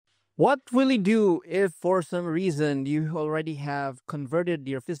What will you do if for some reason you already have converted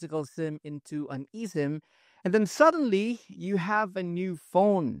your physical SIM into an eSIM and then suddenly you have a new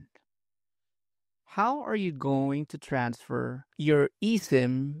phone? How are you going to transfer your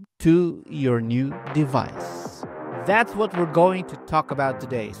eSIM to your new device? That's what we're going to talk about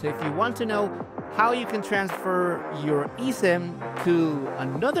today. So if you want to know how you can transfer your eSIM to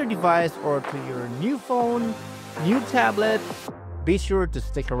another device or to your new phone, new tablet, be sure to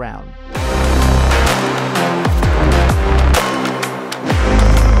stick around.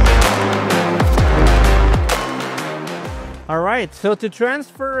 Alright, so to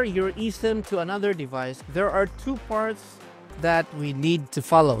transfer your eSIM to another device, there are two parts that we need to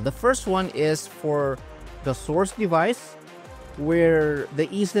follow. The first one is for the source device, where the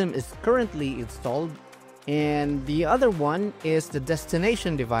eSIM is currently installed, and the other one is the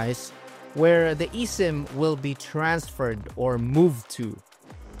destination device, where the eSIM will be transferred or moved to.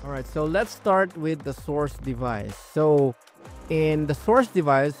 Alright, so let's start with the source device. So in the source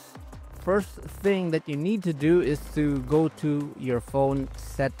device, first thing that you need to do is to go to your phone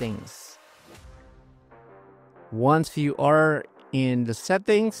settings. Once you are in the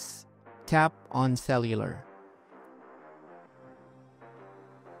settings, tap on cellular.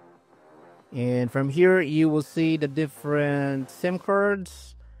 And from here, you will see the different SIM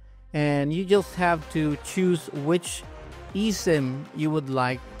cards, and you just have to choose which eSIM you would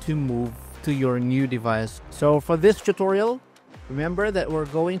like to move to your new device. So for this tutorial, remember that we're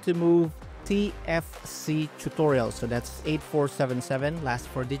going to move TFC tutorial. So that's 8477, last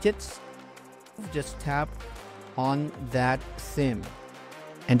four digits. Just tap on that SIM.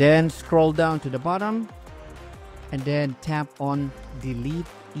 And then scroll down to the bottom. And then tap on delete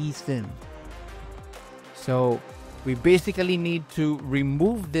eSIM. So we basically need to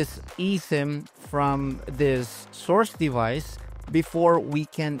remove this eSIM from this source device before we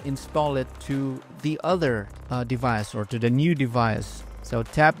can install it to the other device or to the new device. So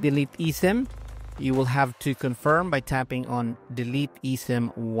tap delete eSIM. You will have to confirm by tapping on delete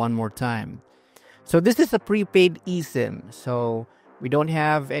eSIM one more time. So this is a prepaid eSIM, so we don't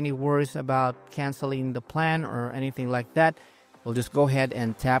have any worries about canceling the plan or anything like that. We'll just go ahead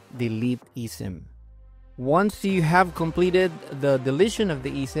and tap delete eSIM. Once you have completed the deletion of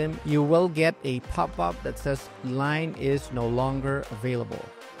the eSIM, you will get a pop-up that says line is no longer available.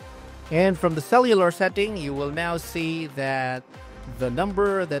 And from the cellular setting, you will now see that the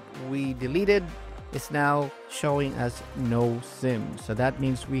number that we deleted is now showing as no SIM. So that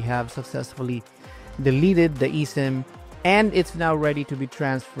means we have successfully deleted the eSIM and it's now ready to be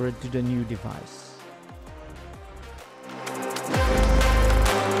transferred to the new device.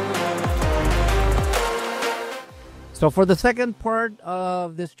 So for the second part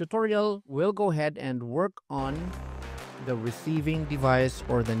of this tutorial, we'll go ahead and work on the receiving device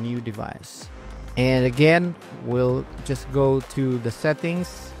or the new device. And again, we'll just go to the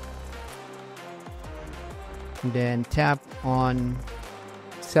settings, and then tap on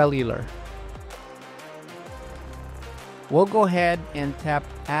cellular. We'll go ahead and tap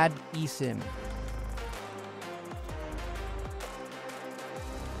add eSIM.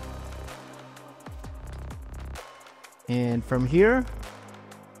 And from here,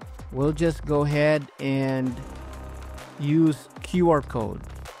 we'll just go ahead and use QR code.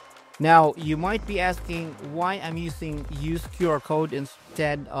 Now, you might be asking why I'm using use QR code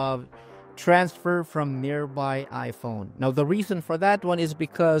instead of transfer from nearby iPhone. Now, the reason for that one is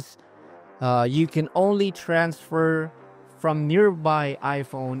because you can only transfer from nearby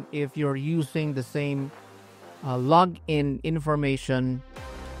iPhone if you're using the same login information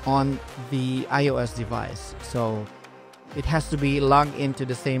on the iOS device. So it has to be logged into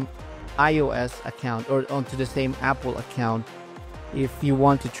the same iOS account or onto the same Apple account if you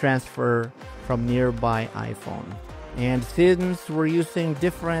want to transfer from nearby iPhone. And since we're using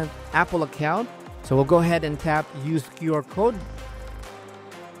different Apple account, so we'll go ahead and tap use QR code.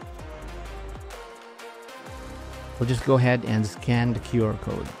 We'll just go ahead and scan the QR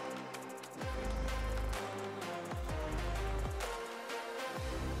code.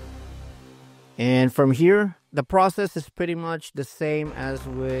 And from here, the process is pretty much the same as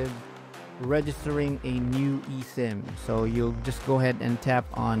with registering a new eSIM. So you'll just go ahead and tap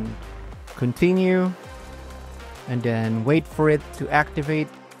on continue and then wait for it to activate.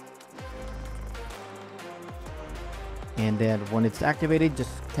 And then when it's activated, just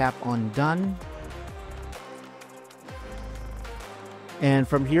tap on done. And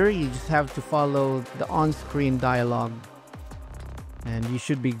from here, you just have to follow the on-screen dialog and you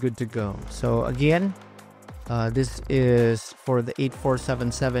should be good to go. So again, this is for the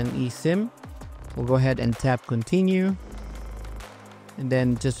 8477 eSIM. We'll go ahead and tap continue. and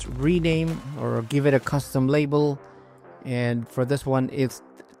then just rename or give it a custom label. And for this one, it's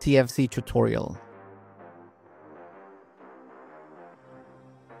TFC tutorial.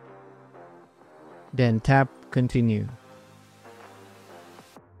 Then tap continue.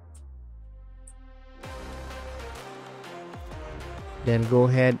 Then go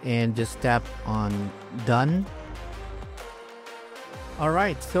ahead and just tap on done.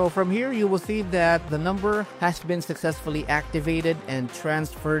 Alright, so from here you will see that the number has been successfully activated and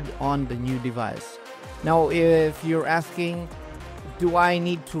transferred on the new device. Now if you're asking, do I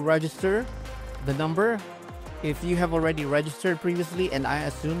need to register the number? If you have already registered previously, and I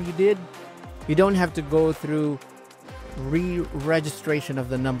assume you did, you don't have to go through re-registration of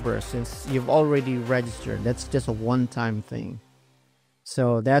the number since you've already registered. That's just a one-time thing.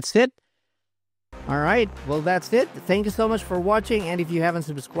 So that's it. Alright, well that's it. Thank you so much for watching, and if you haven't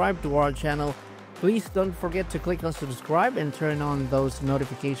subscribed to our channel, please don't forget to click on subscribe and turn on those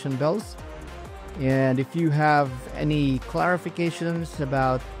notification bells. And if you have any clarifications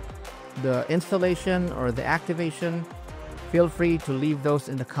about the installation or the activation, feel free to leave those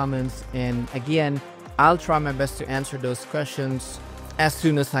in the comments, and again, I'll try my best to answer those questions as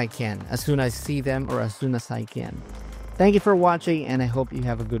soon as I can, as soon as I see them or as soon as I can. Thank you for watching, and I hope you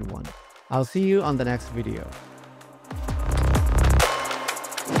have a good one. I'll see you on the next video.